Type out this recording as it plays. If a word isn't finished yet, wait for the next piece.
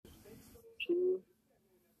two,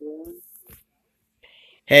 one.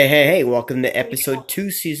 Hey, welcome to episode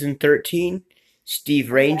 2, season 13.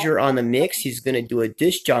 Steve Ranger on the mix. He's going to do a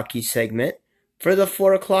disc jockey segment for the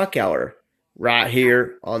 4 o'clock hour right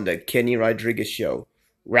here on the Kenny Rodriguez Show,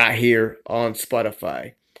 right here on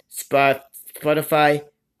Spotify. Spotify,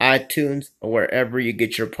 iTunes, or wherever you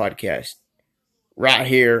get your podcast. Right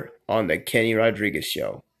here on the Kenny Rodriguez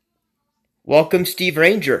Show. Welcome, Steve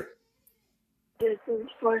Ranger. This is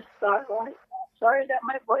for Starlight. Sorry that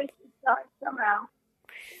my voice is not somehow.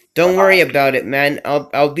 Don't worry about it, man.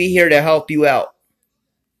 I'll be here to help you out.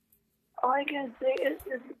 All I can say is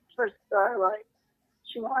this is for Starlight.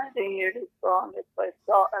 She wanted to hear this song. It's by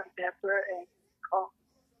Salt and Pepper and it's called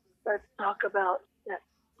Let's Talk About Sex.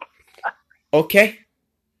 Okay.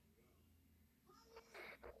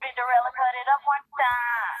 Cinderella cut it up one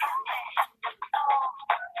time.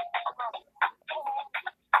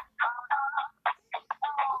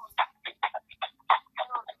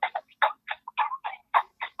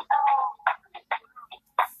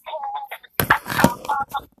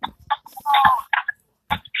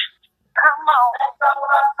 Come on.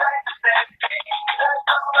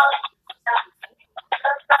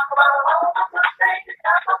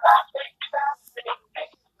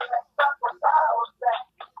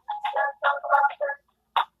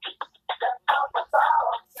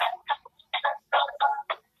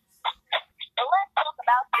 Let's talk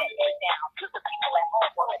about sitting down to the people at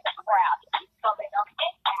home or in the crowd. Coming up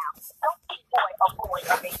in town. Don't be boy or boy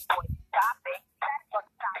or big boy. Stop it. That's what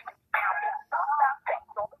stop it. Stop sex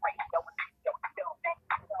on the radio and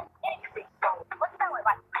anything goes. What's how it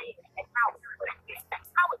like is and how it could be.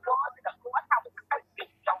 How it was and of course how it could be.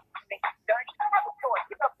 Don't make it dirty. Have a choice.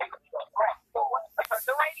 Give up your breath. Or turn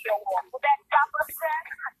the radio off. Will that stop us then?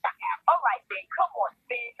 All right then. Come on,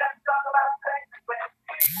 spin. Let's talk about sex.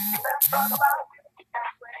 Let's talk about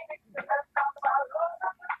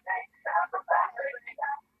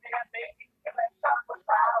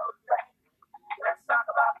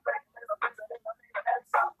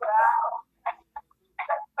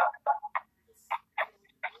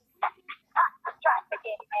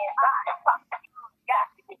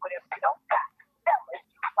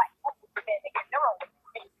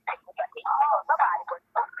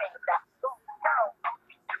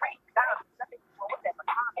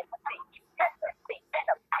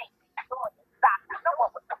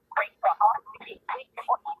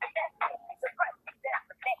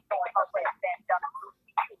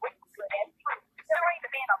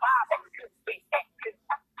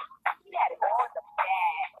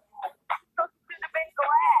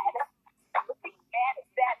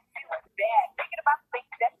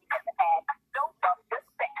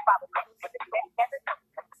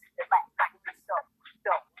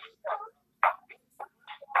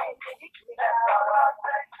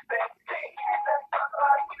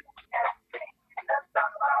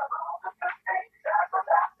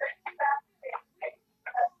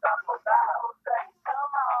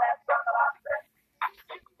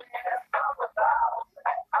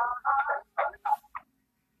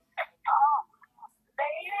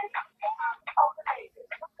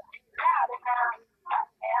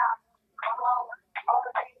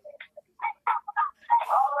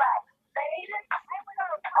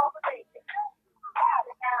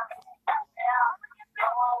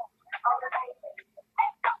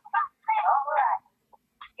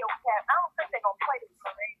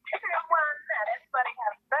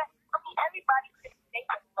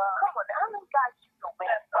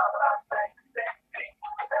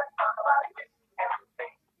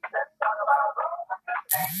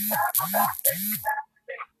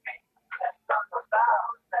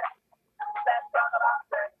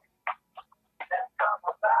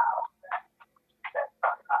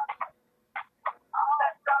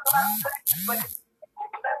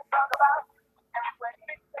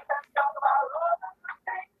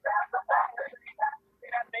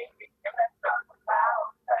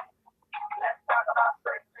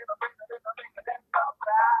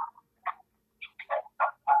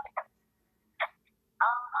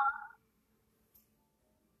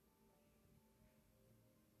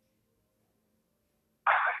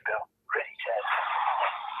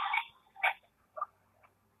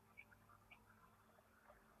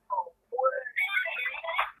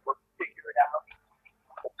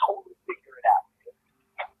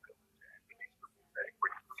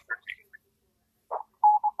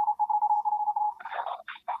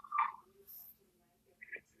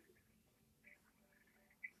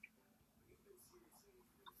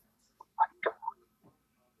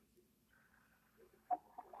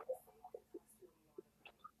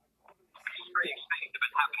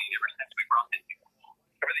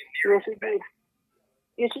Seriously, babe.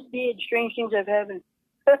 Yes, it did. Strange things have happened.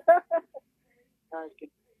 That's good.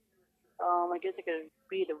 I guess I could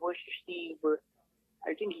be the voice of Steve, but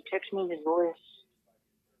I think he texted me his voice.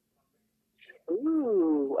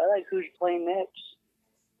 Ooh, I like who's playing next.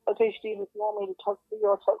 Okay, Steve, if you want me to talk to you,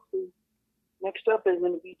 I'll talk to you. Next up is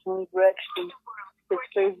going to be Tony Braxton, his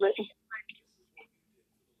favorite.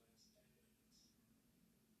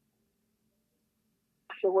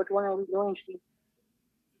 So which one are we doing, Steve?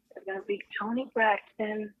 It's going to be Tony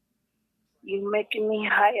Braxton, You Making Me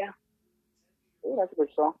Higher. Oh, that's a good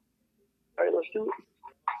song. All right, let's do it.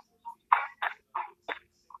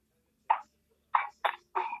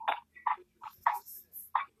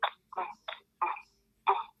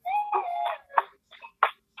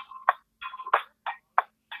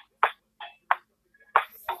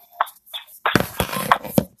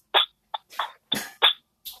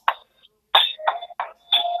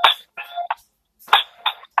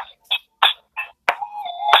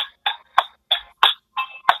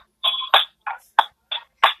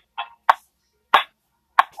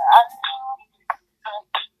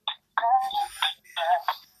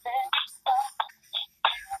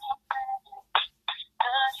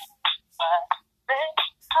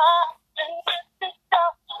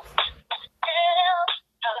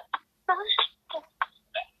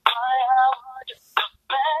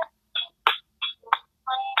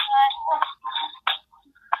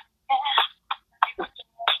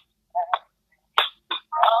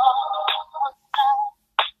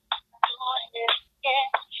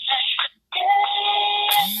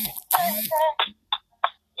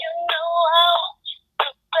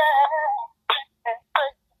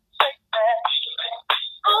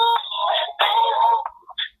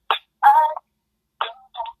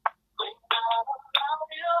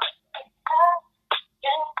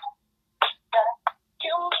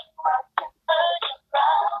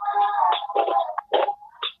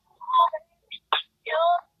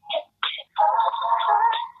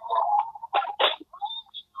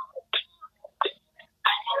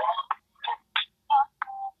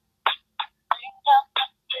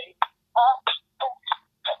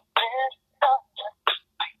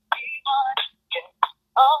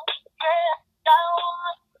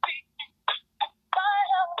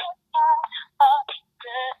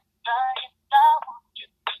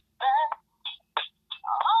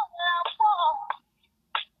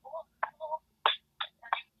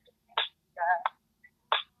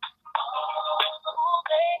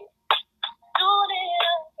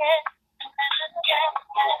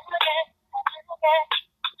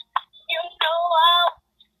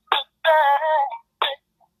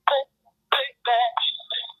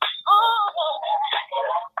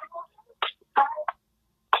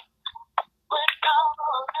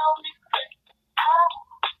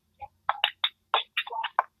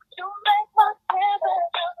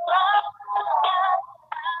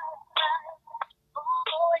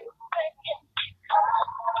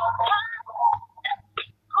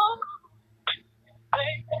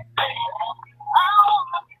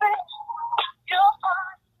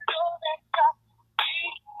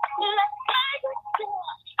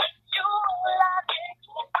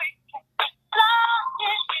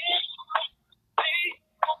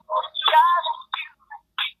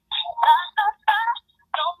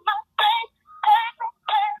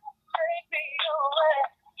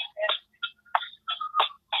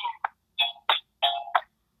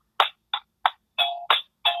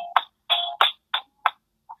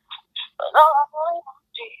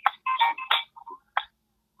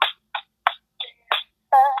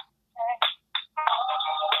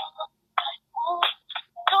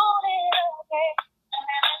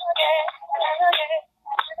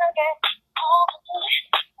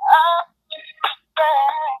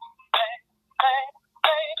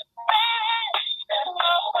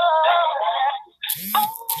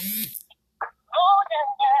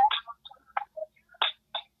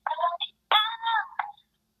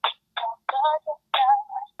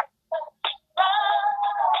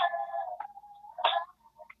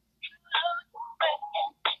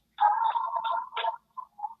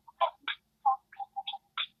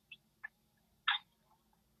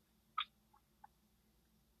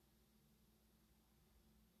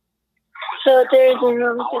 So there's a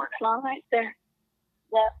really good song right there.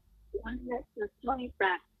 That one that's with Tony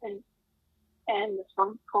Braxton. And the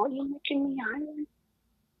song's called You Making Me Higher.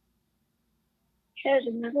 Here's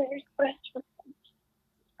another request for them.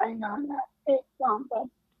 I know not this song, but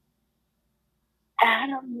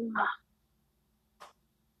Adam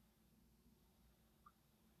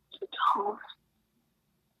Tom.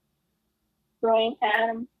 Brian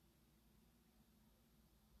Adam.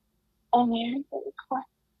 And here's the request.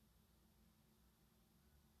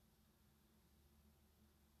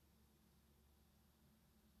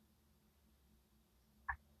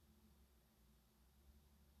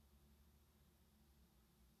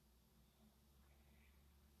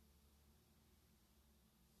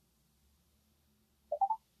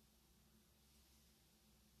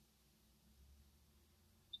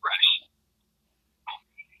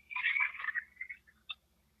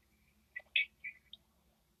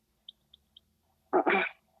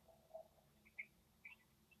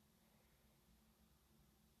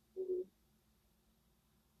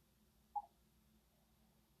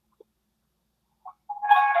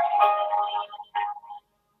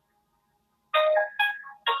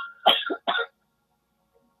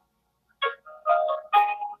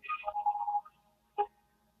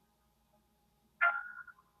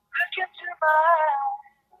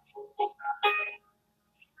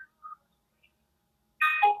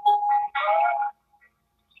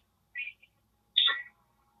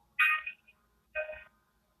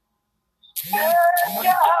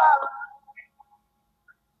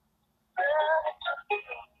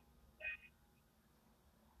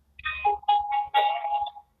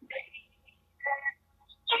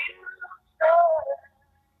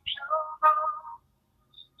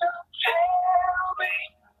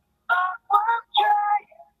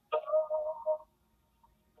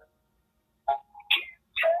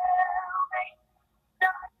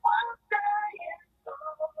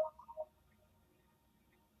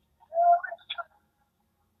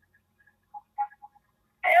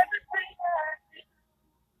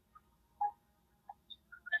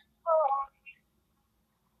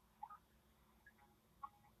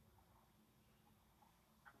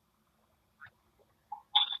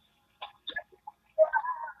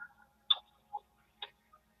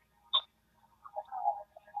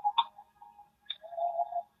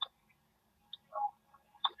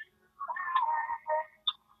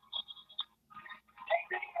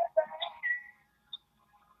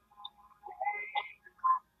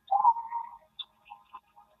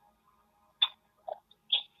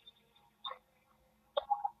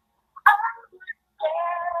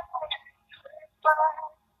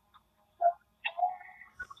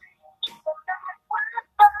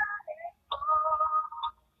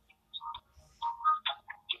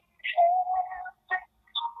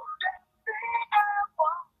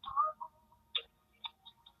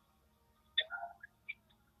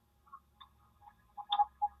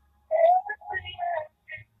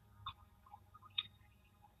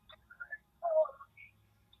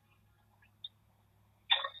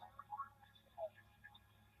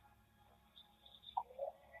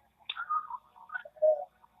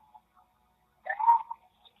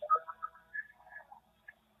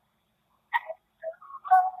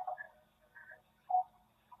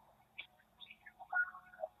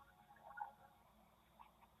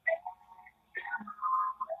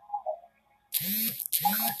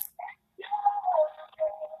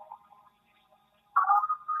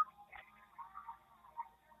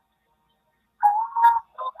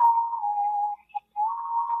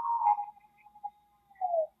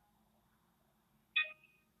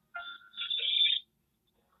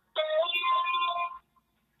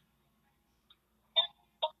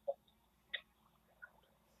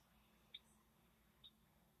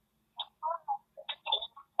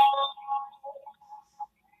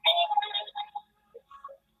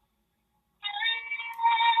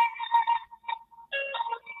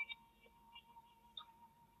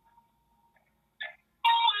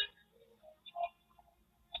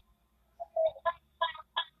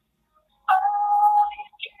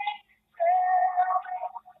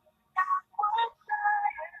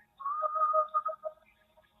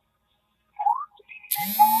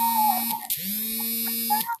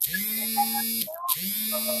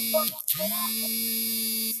 Everything I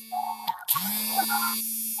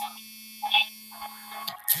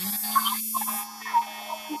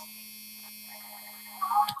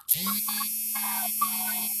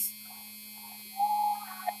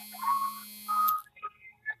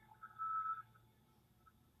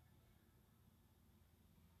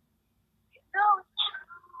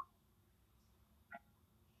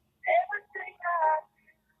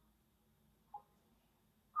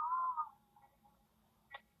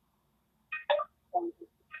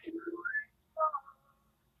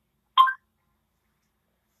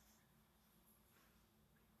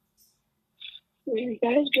There you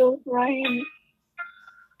guys go, Brian.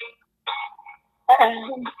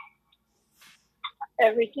 And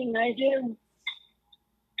everything I do.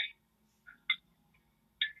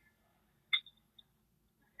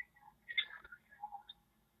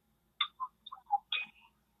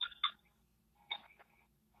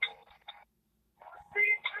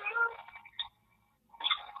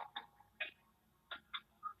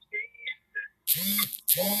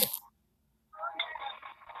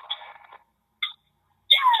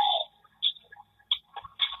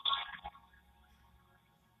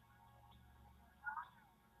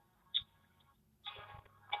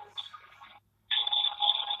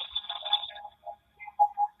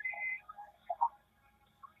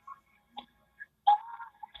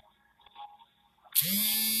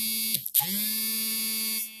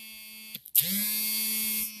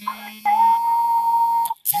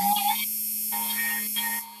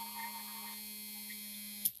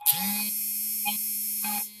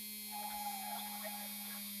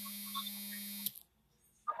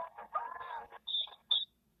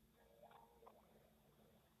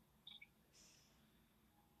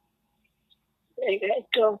 There you guys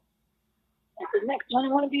go. And the next one I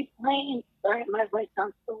want to be playing, sorry, my voice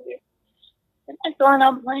sounds so weird. The next one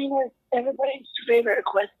I'm playing is everybody's favorite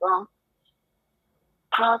request song,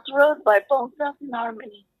 Crossroads by Bone Thugs and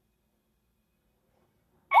Harmony.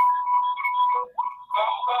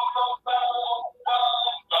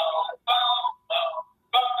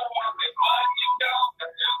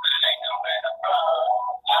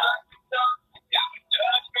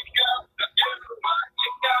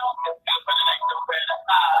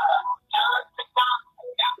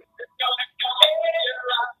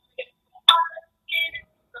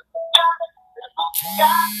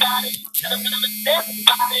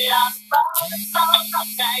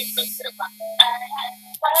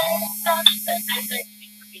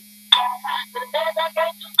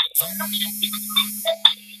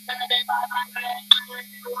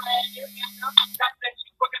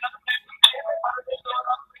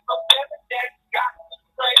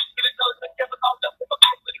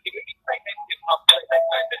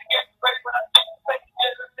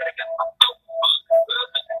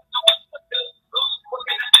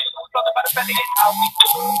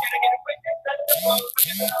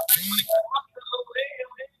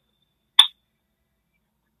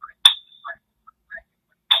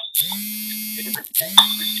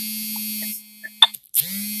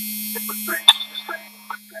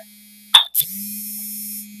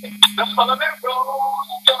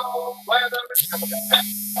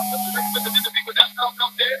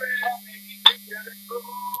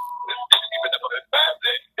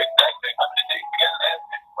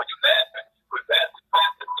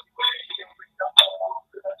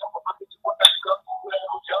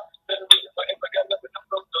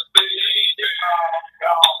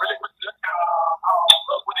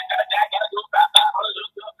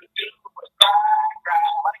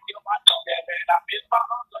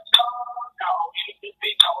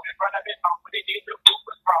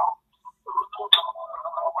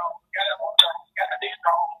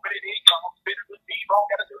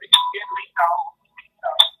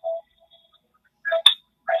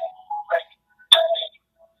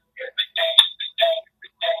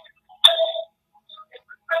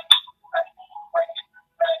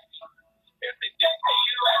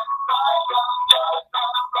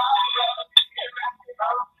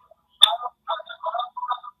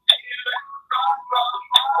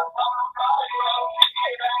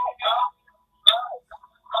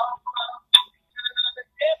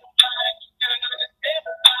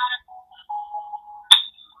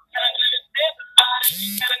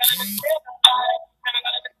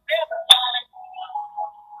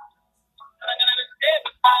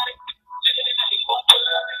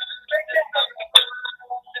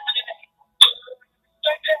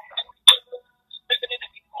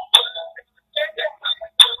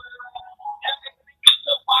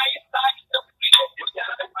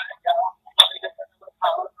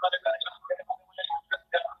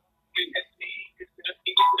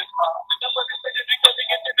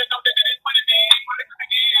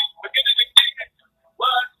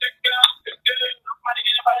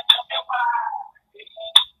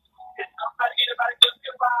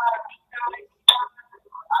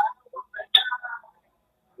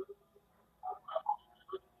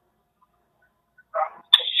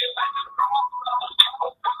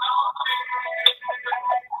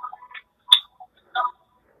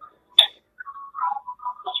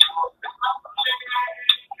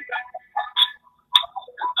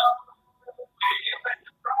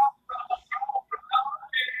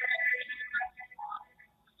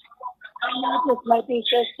 know this might be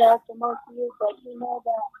just out to most of you, but you know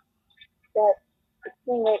that the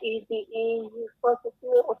singer Easy E, he's supposed to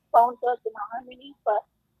do it with Bone Thugs and Harmony, but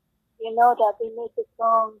you know that they made the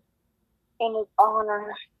song in his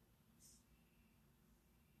honor.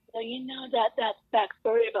 So you know that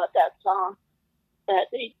backstory about that song, that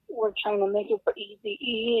they were trying to make it for Easy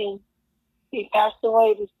E, and he passed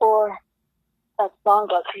away before that song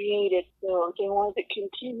got created. So they wanted to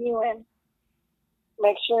continue and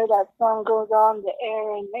make sure that song goes on the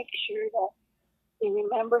air and make sure that they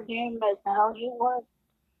remember him as how he was.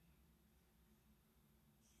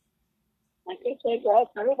 Like I said, guys,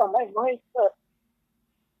 sorry about my voice, but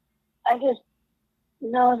I just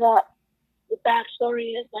know that the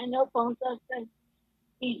backstory is I know Bone Thugs and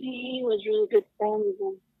Eazy-E was really good friends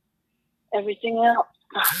and everything else.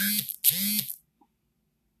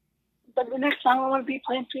 But the next song I want to be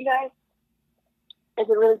playing for you guys is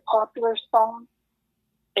a really popular song.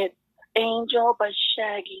 It's Angel by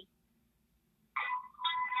Shaggy.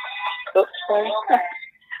 Oops, sorry.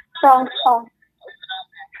 Song.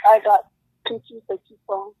 I got confused by two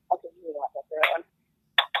songs. I can hear that. That's the right one.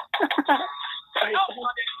 Sorry,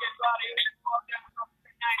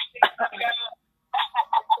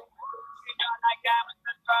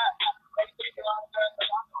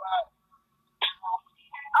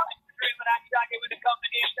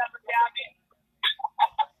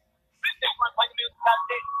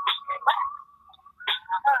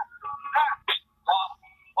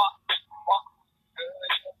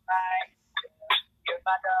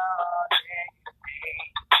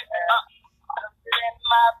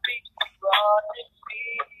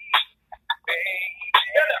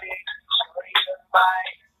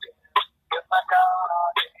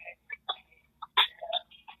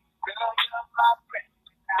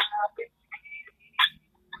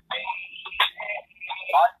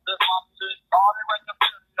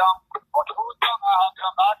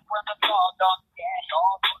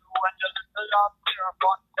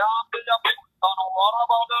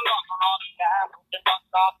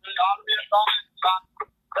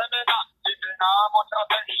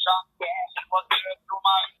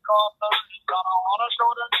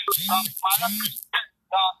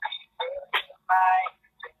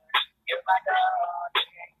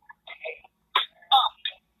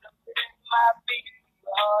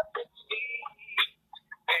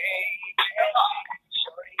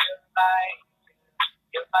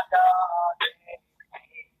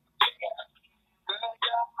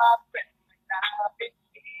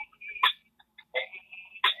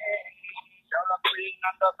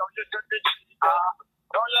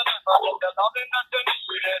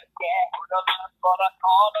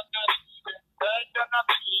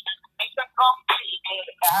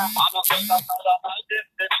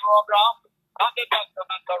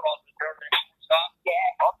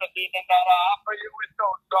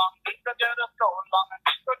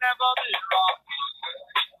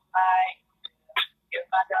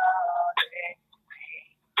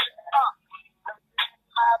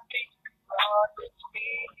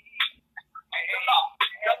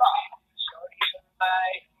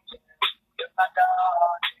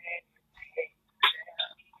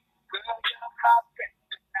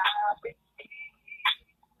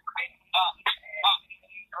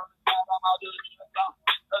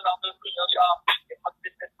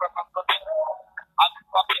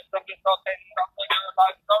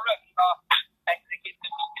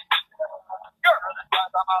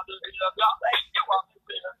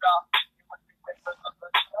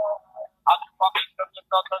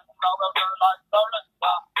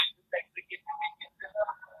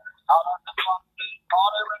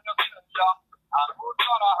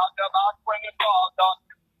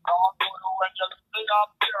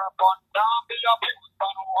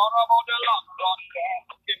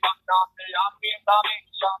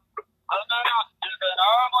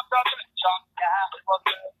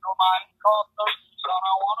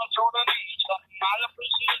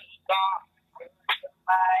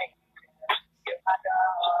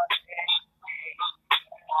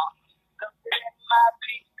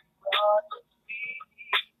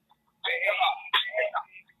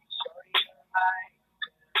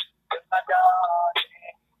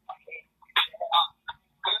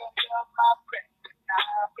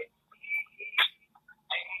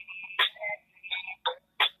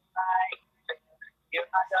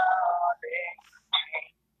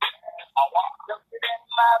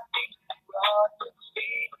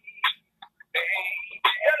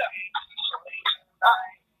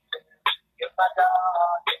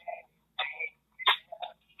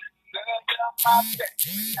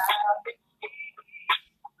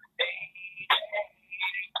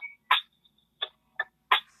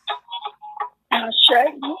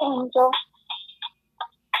 Drag Me Angel.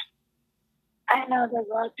 I know there's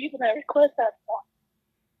a lot of people that request that song.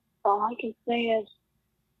 All I can say is,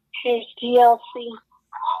 here's TLC.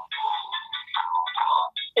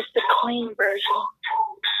 It's the clean version.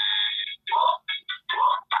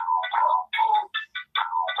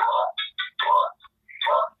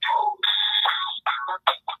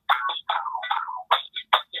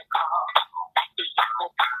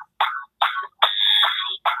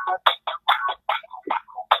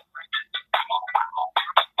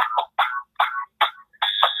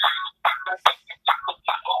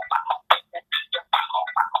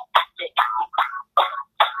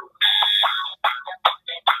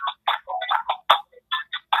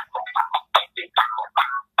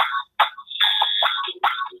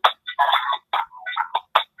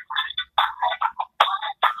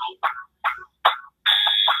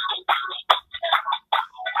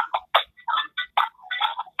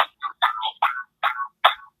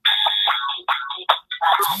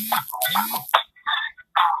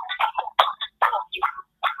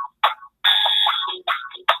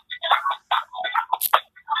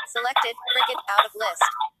 Selected, cricket out of list.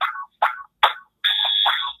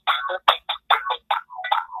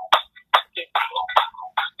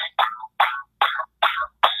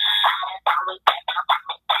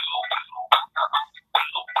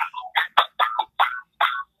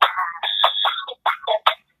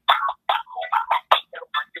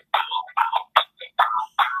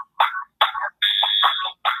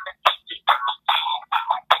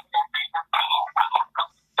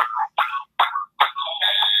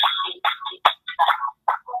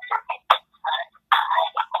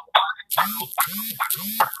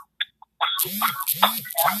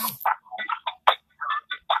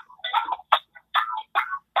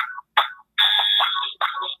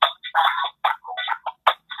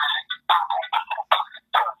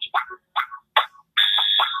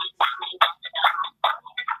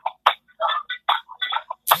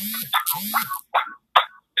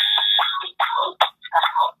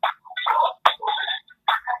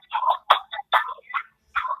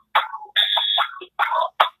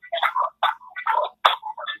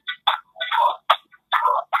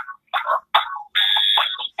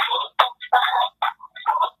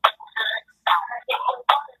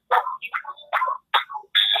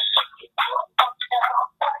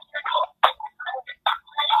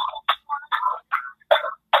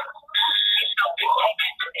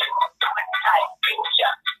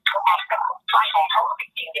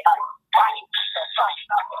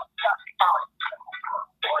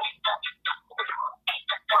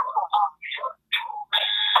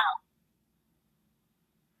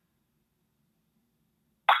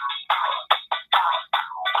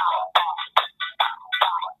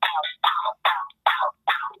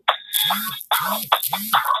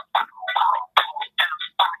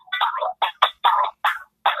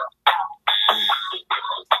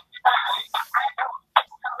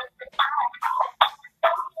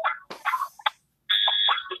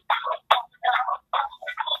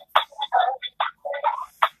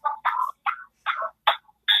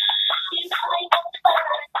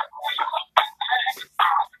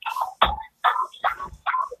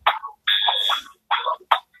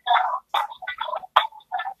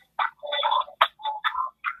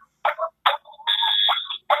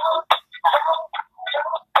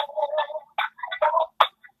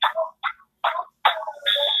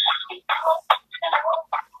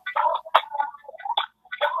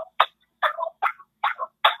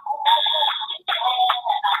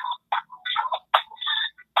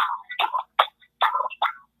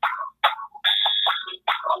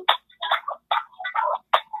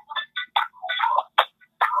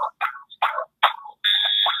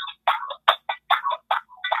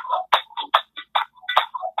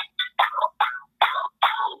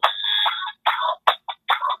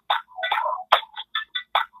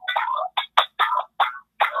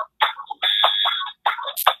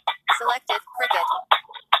 Selected, cricket.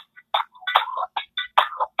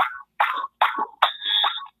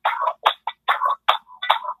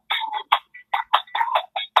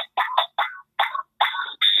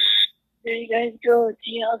 There you guys go,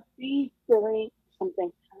 TLC, silly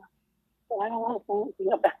something. So I don't want to say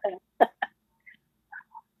anything about it.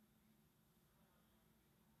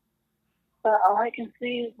 But all I can say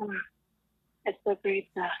is it's so great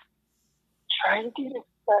to try to do this.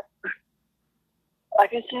 But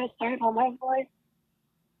like I said, sorry about my voice.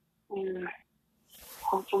 And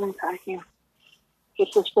hopefully I can get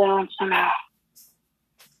this down somehow.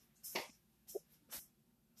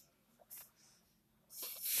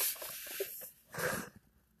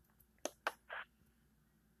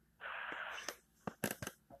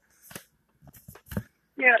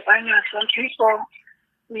 Yeah, I know some people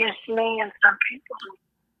miss me and some people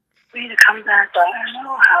need to come back, but I don't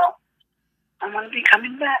know how. I'm going to be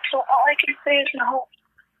coming back, so all I can say is I hope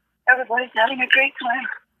everybody's having a great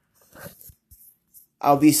time.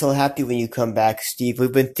 I'll be so happy when you come back, Steve.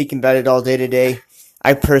 We've been thinking about it all day today.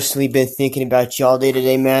 I personally been thinking about you all day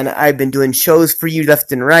today, man. I've been doing shows for you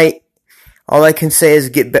left and right. All I can say is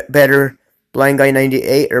get better, Blind Guy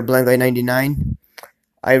 98 or Blind Guy 99.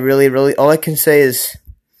 I really, all I can say is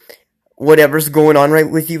whatever's going on right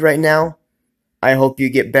with you right now, I hope you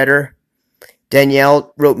get better.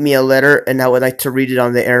 Danielle wrote me a letter, and I would like to read it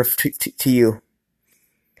on the air to you.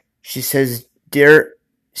 She says, Dear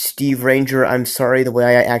Steve Ranger, I'm sorry the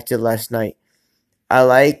way I acted last night. I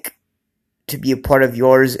like to be a part of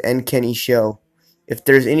yours and Kenny's show. If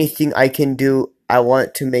there's anything I can do, I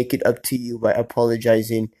want to make it up to you by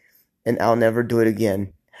apologizing, and I'll never do it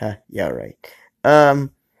again. Huh, yeah, right.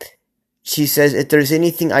 She says, if there's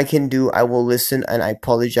anything I can do, I will listen, and I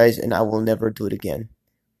apologize, and I will never do it again.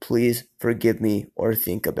 Please forgive me or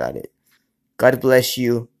think about it. God bless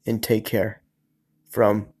you and take care.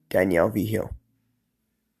 From Danielle Vigil.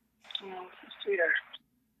 Oh, sweetheart.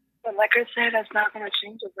 But like I said, that's not going to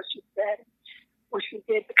change what she said. What she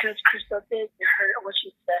did because Crystal did to her what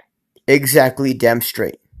she said. Exactly, damn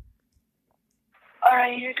straight. All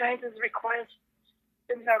right, you guys' request.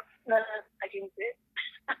 I can do it.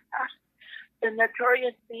 The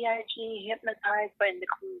Notorious B.I.G. Hypnotized by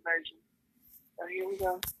Nicole version. So here we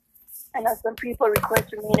go. I know some people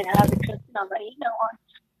requested me to have it posted on my email on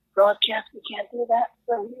broadcast. We can't do that.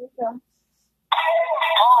 So here we go.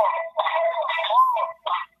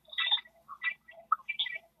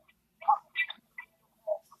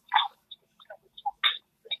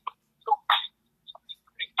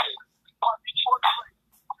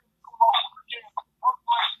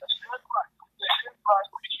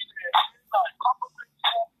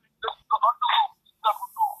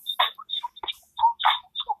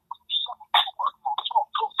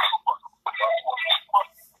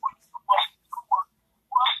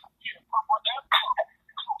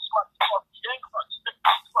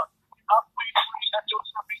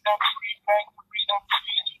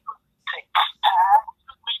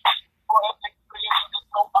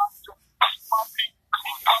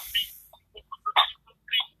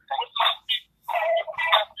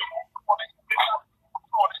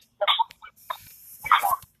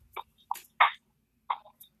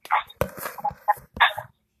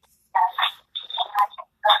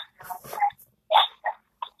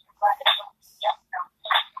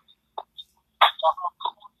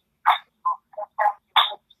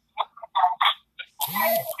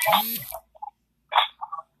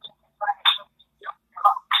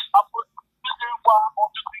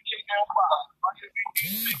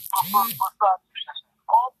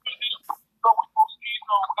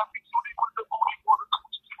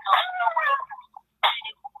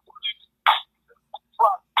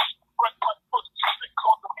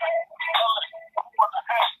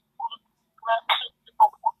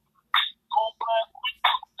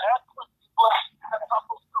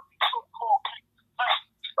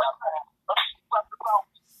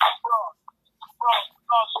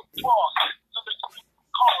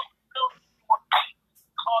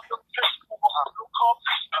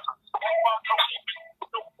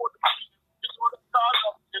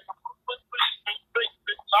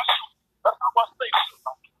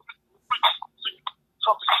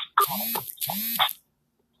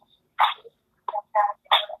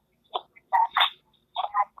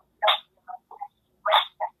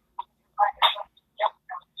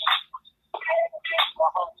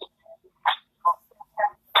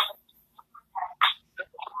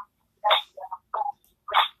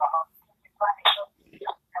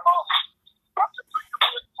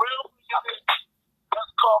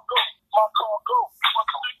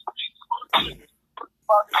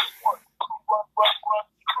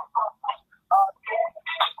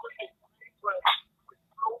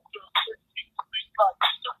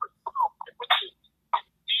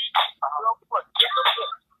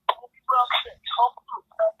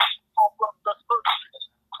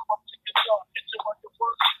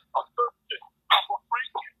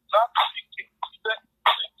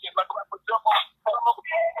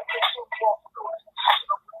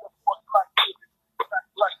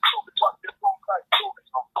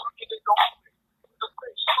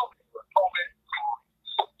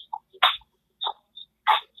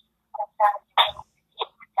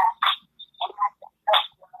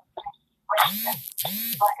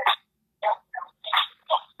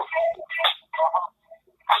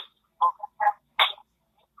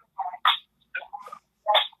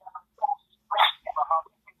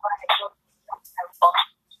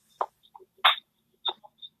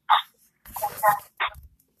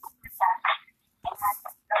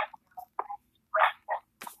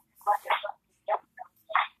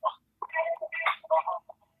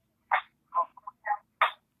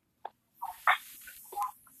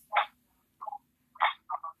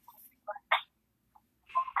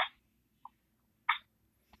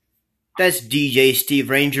 That's DJ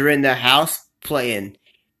Steve Ranger in the house playing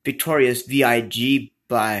Victorious VIG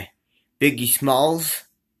by Biggie Smalls.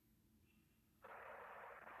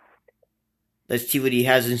 Let's see what he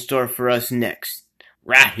has in store for us next,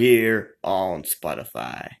 right here on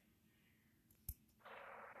Spotify.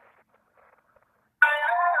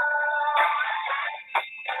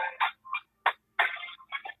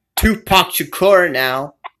 Tupac Shakur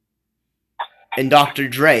now, and Dr.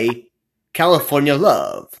 Dre, California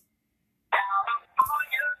Love.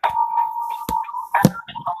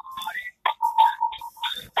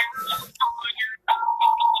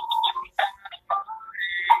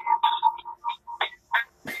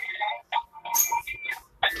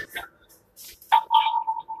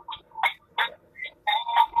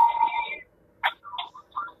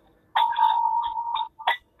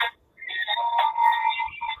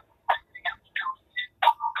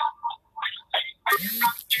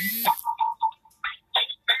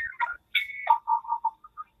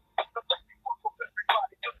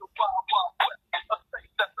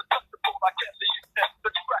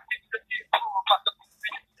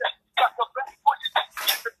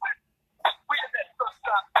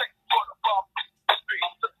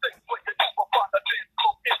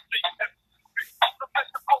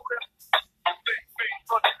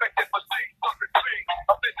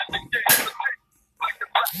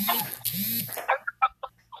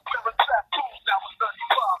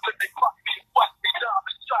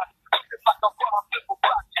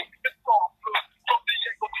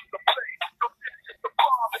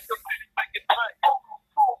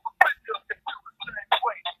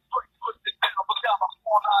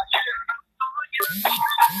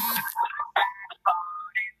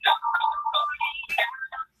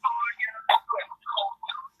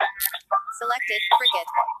 Selected cricket.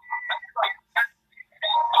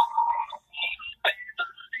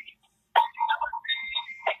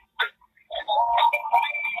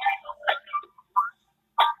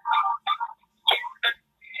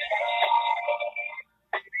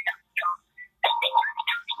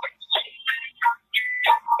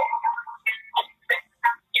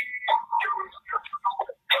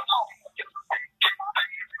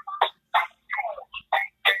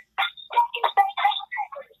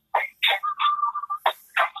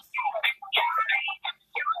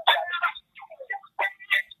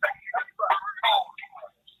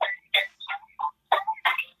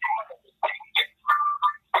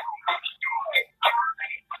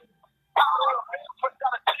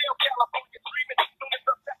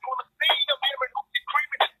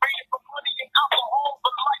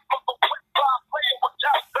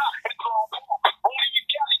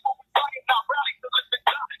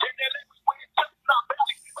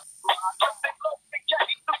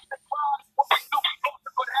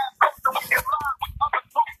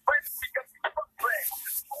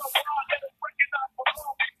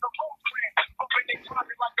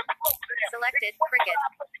 Selected cricket.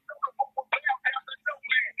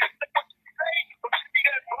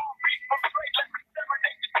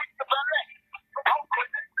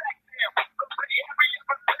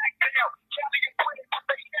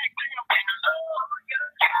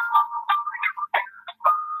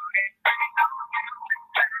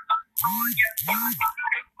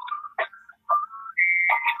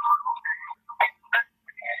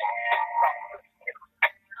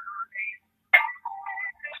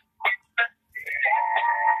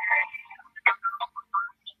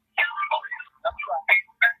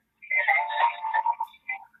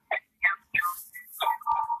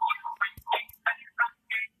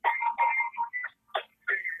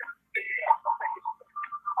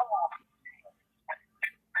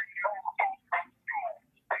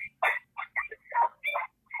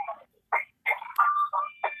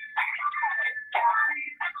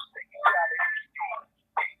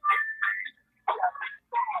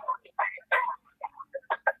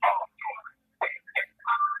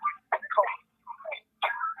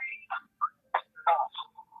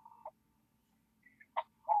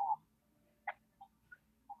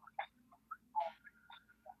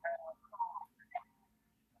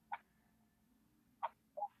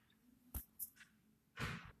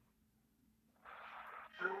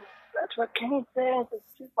 That's what Kenny says. It's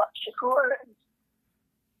Tupac Shakur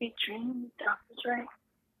featuring Dr. Dre.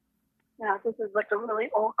 Now, this is like a really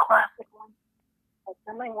old classic one that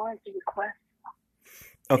somebody wanted to request.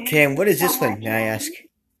 Okay, and what is this one, may I ask?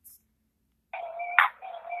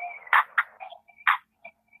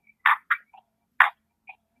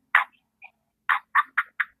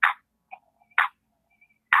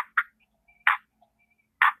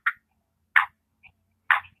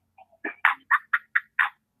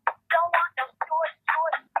 Don't want no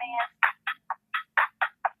short, man.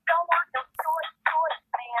 Don't want no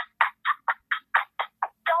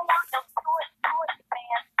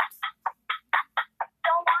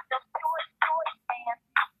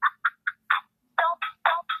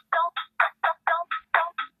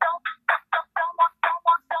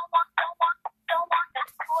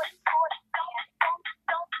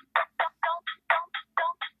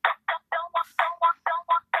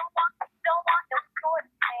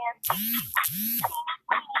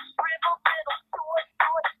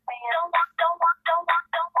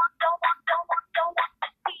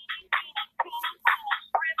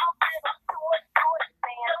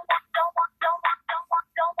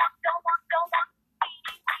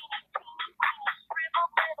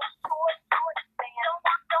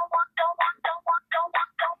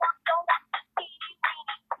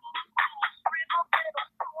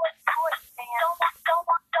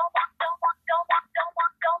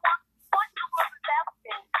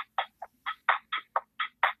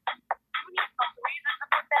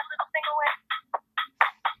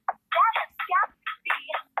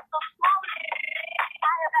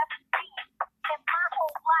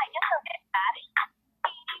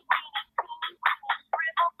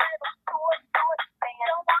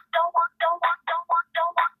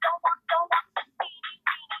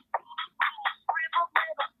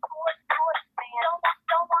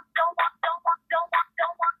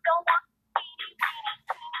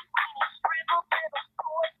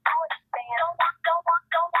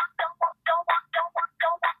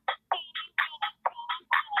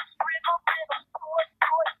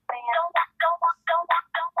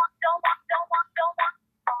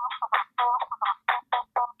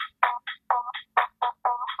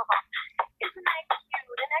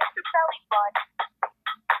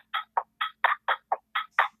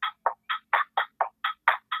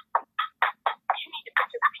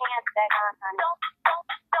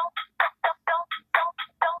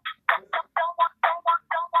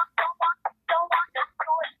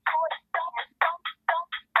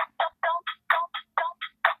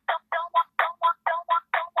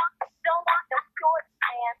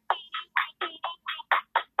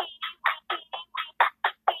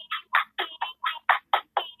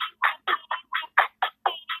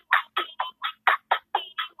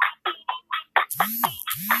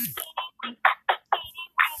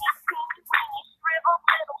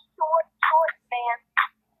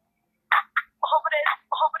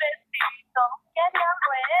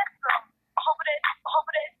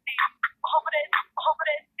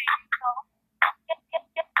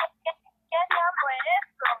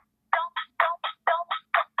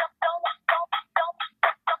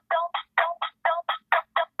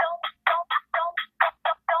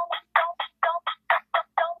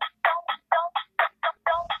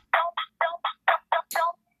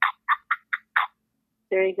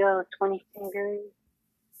There you go, 20 fingers,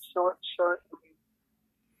 short.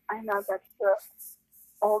 I know that's the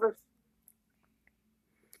oldest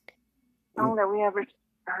song that we ever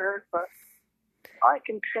heard, but all I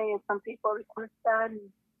can say is some people request that, and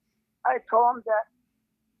I told them that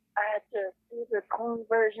I had to do the clean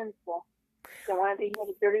version, so they wanted to hear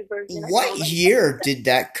the dirty version. What year did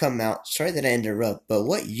that come out? Sorry that I interrupt, but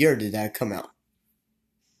what year did that come out?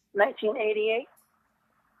 1988.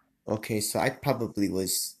 Okay, so I probably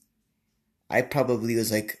was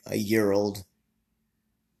like a year old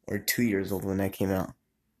or 2 years old when that came out.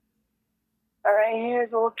 All right,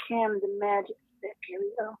 here's old Kim, the magic stick. Here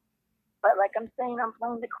we go. But like I'm saying, I'm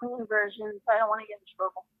playing the clean version, so I don't want to get in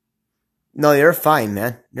trouble. No, you're fine,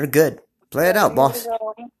 man. You're good. Play it out, boss.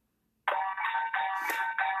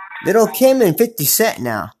 Little Kim and 50 Cent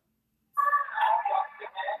now.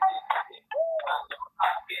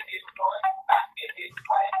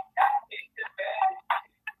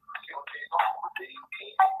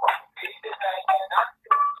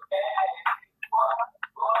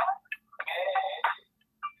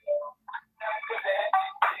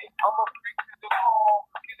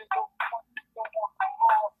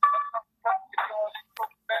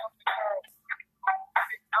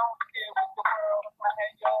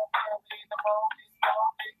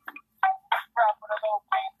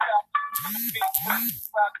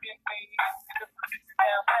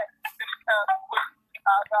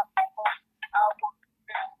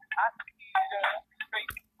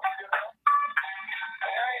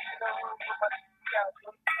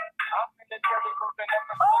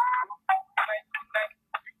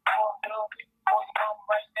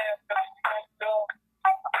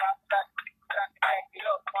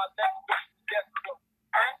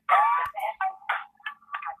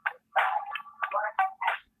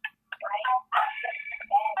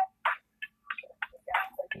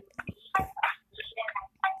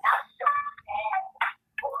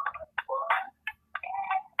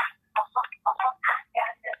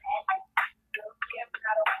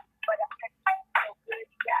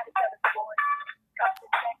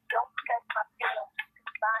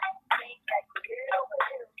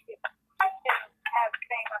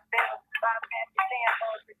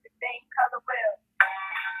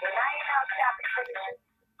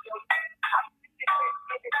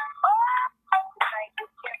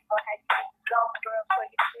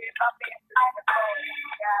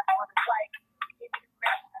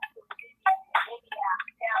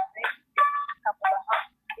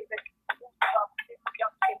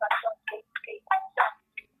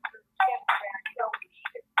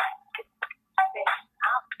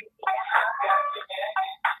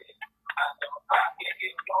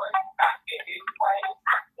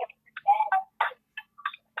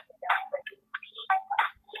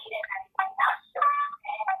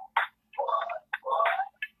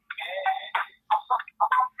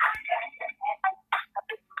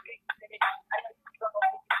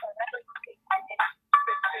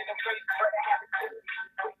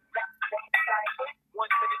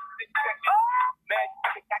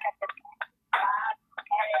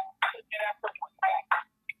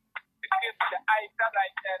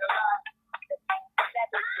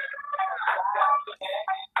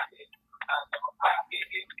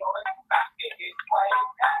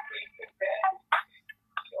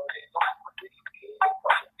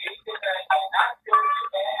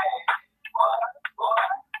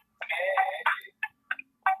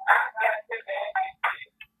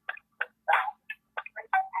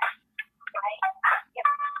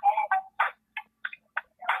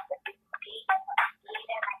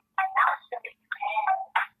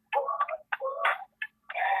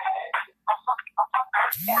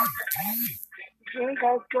 Here you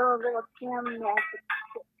guys go, little Kim, magic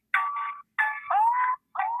stick.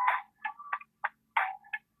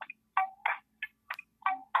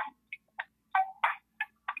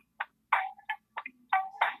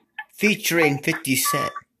 Featuring 50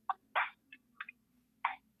 Cent.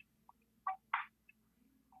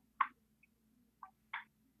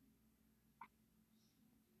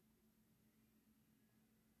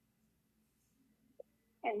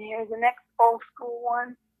 And here's the next old school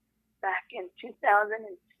one, back in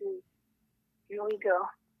 2002. Here we go.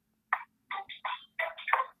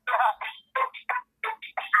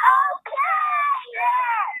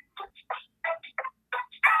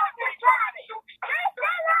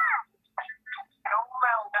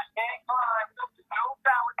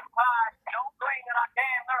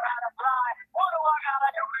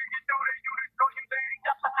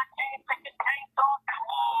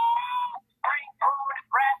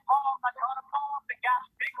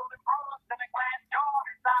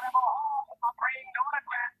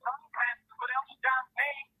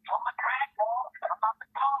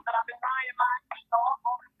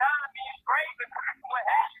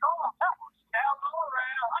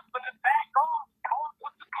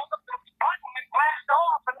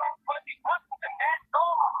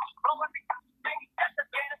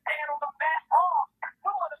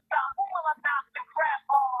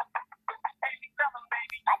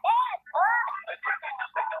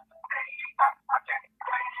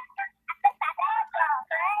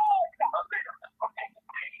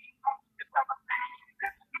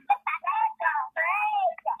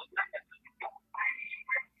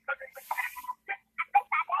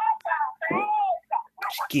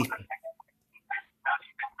 Keith.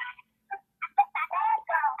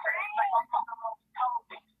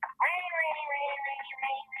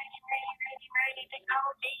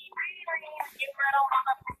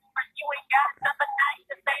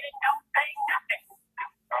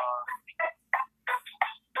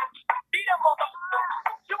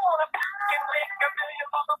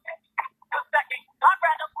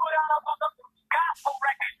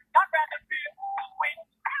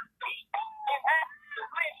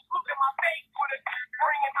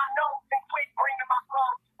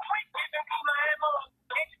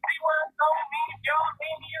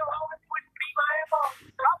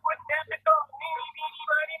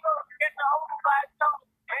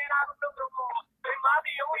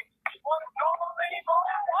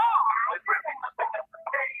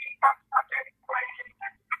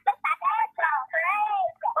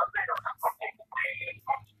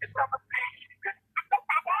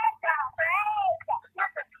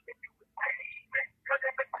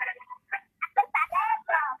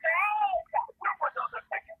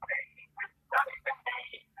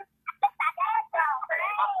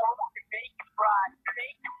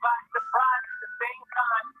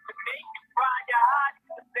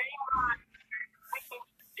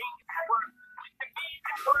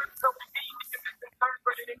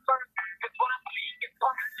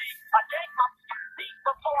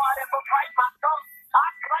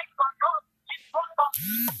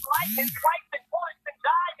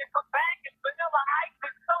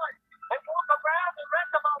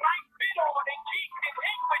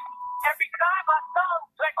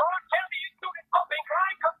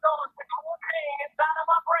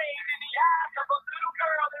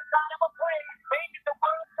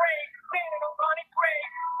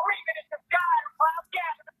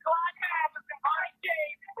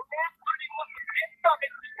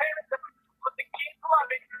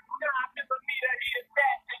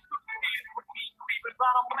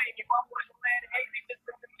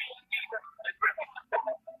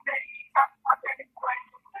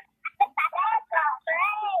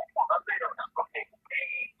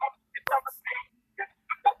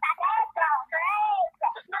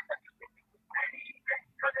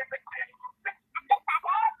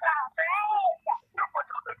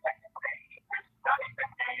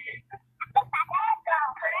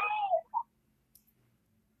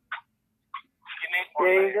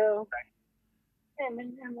 There you go. And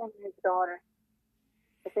then his daughter.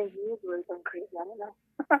 I think he is really going crazy. I don't know.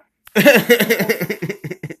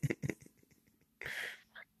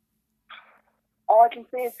 All I can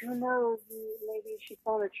say is, who knows? Maybe she's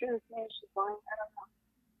telling the truth. Maybe she's lying. I don't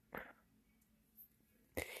know.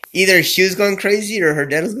 Either she was going crazy or her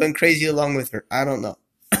dad was going crazy along with her. I don't know.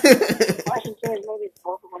 All I can say is maybe it's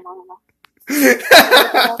both of them. I don't know.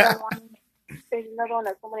 There's another one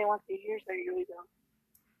that somebody wants to hear, so here we go.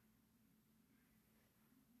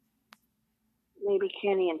 Maybe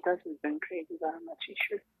Kenny and Dustin's been crazy, but I'm not too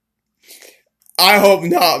sure. I hope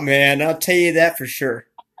not, man. I'll tell you that for sure.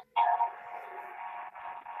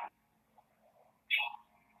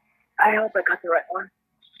 I hope I got the right one.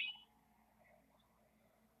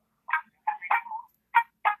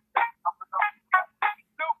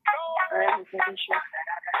 I'm making sure.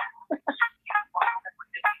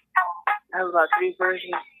 I have about 3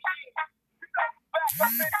 versions.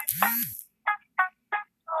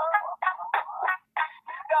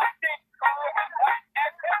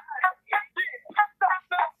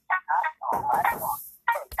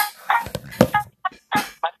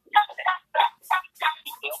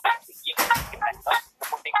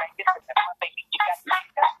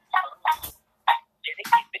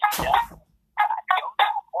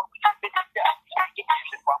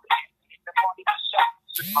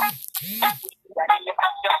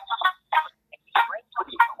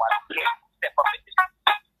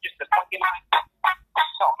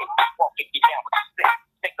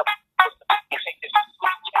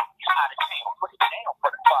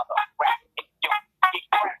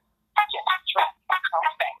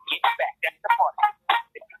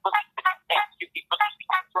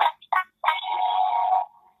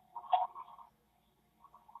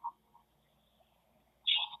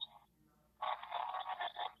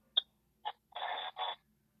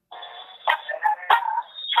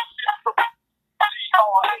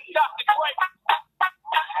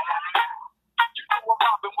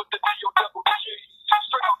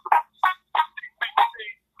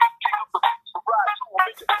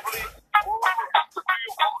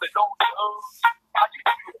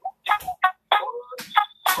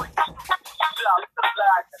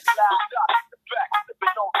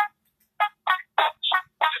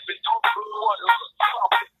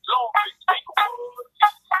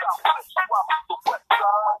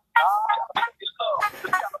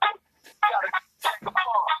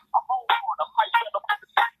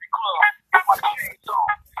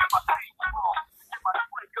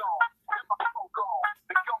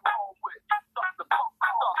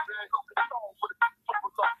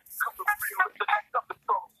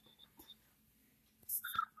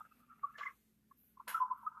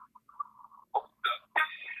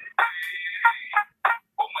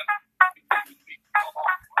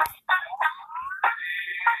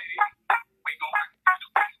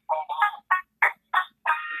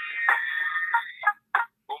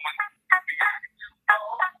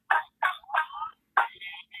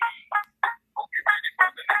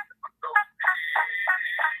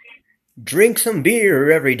 drink some beer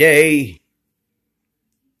every day.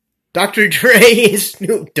 Dr. Dre and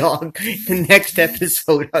Snoop Dogg, the next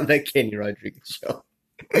episode on the Kenny Rodriguez Show.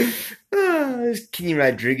 It's Kenny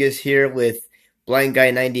Rodriguez here with Blind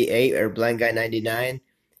Guy 98 or Blind Guy 99,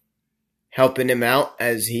 helping him out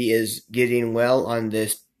as he is getting well on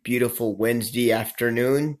this beautiful Wednesday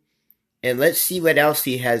afternoon. And let's see what else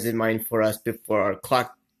he has in mind for us before our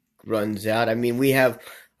clock runs out. I mean, we have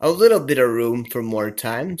a little bit of room for more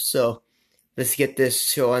time, so let's get this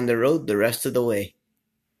show on the road the rest of the way.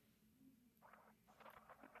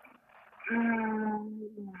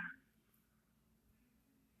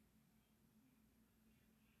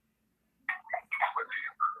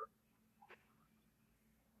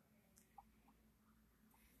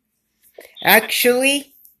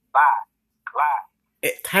 Actually,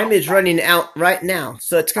 time is running out right now,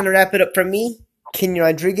 so it's going to wrap it up for me, Kenny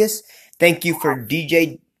Rodriguez. Thank you for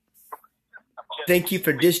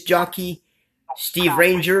Disc Jockey Steve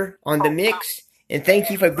Ranger on the mix, and thank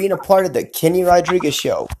you for being a part of the Kenny Rodriguez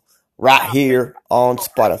Show right here on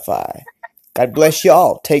Spotify. God bless you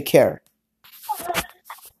all. Take care.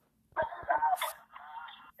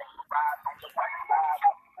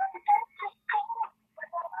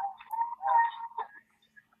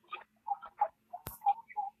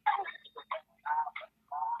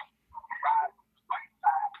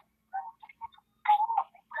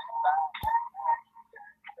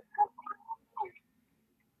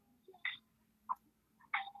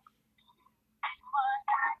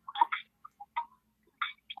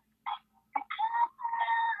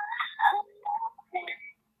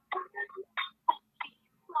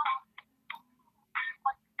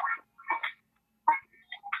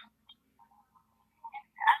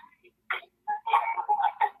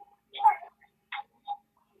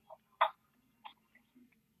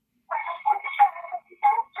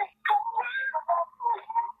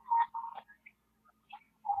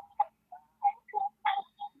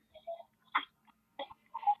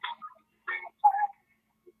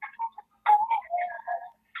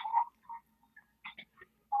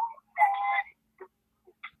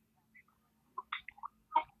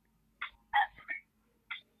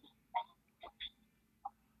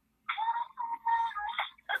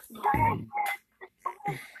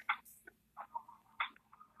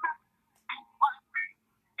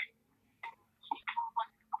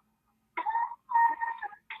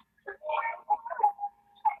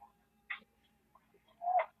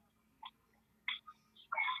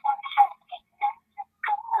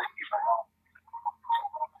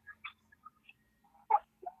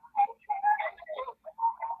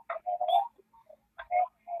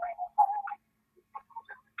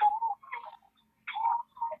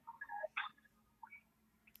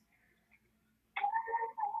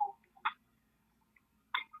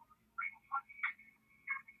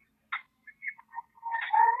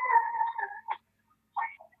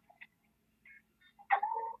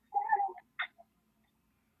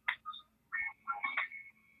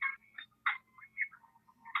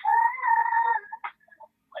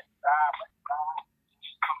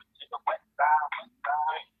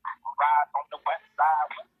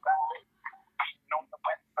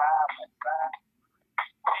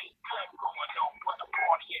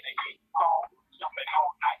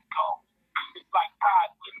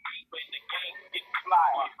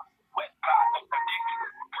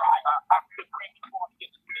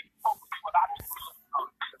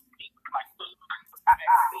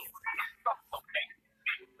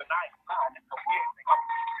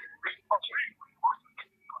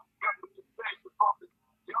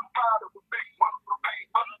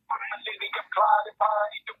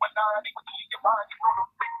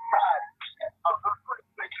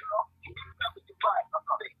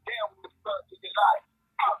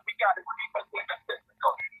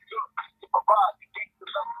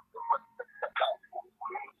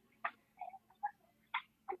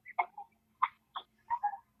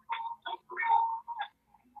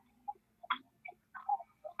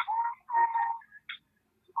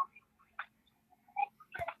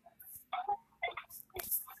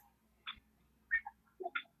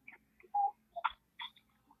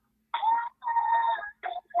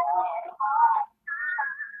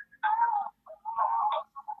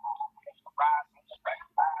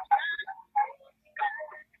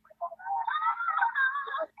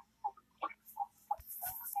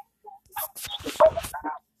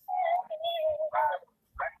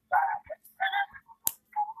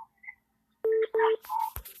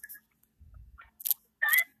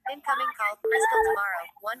 Incoming call Crystal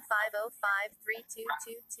tomorrow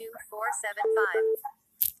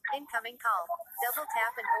 1505-322-2475. Incoming call. Double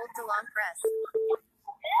tap and hold to long press.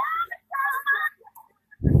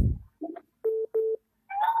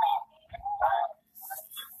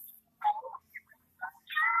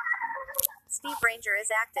 Steve Ranger is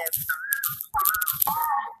active.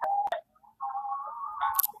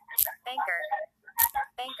 Anchor.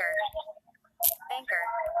 Anchor. Anchor.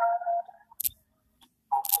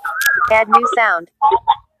 Add new sound.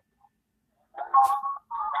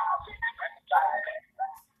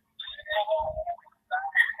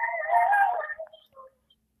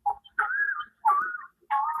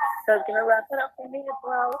 So it's gonna wrap it up for me as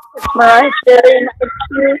well. It's my very nice to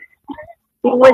be with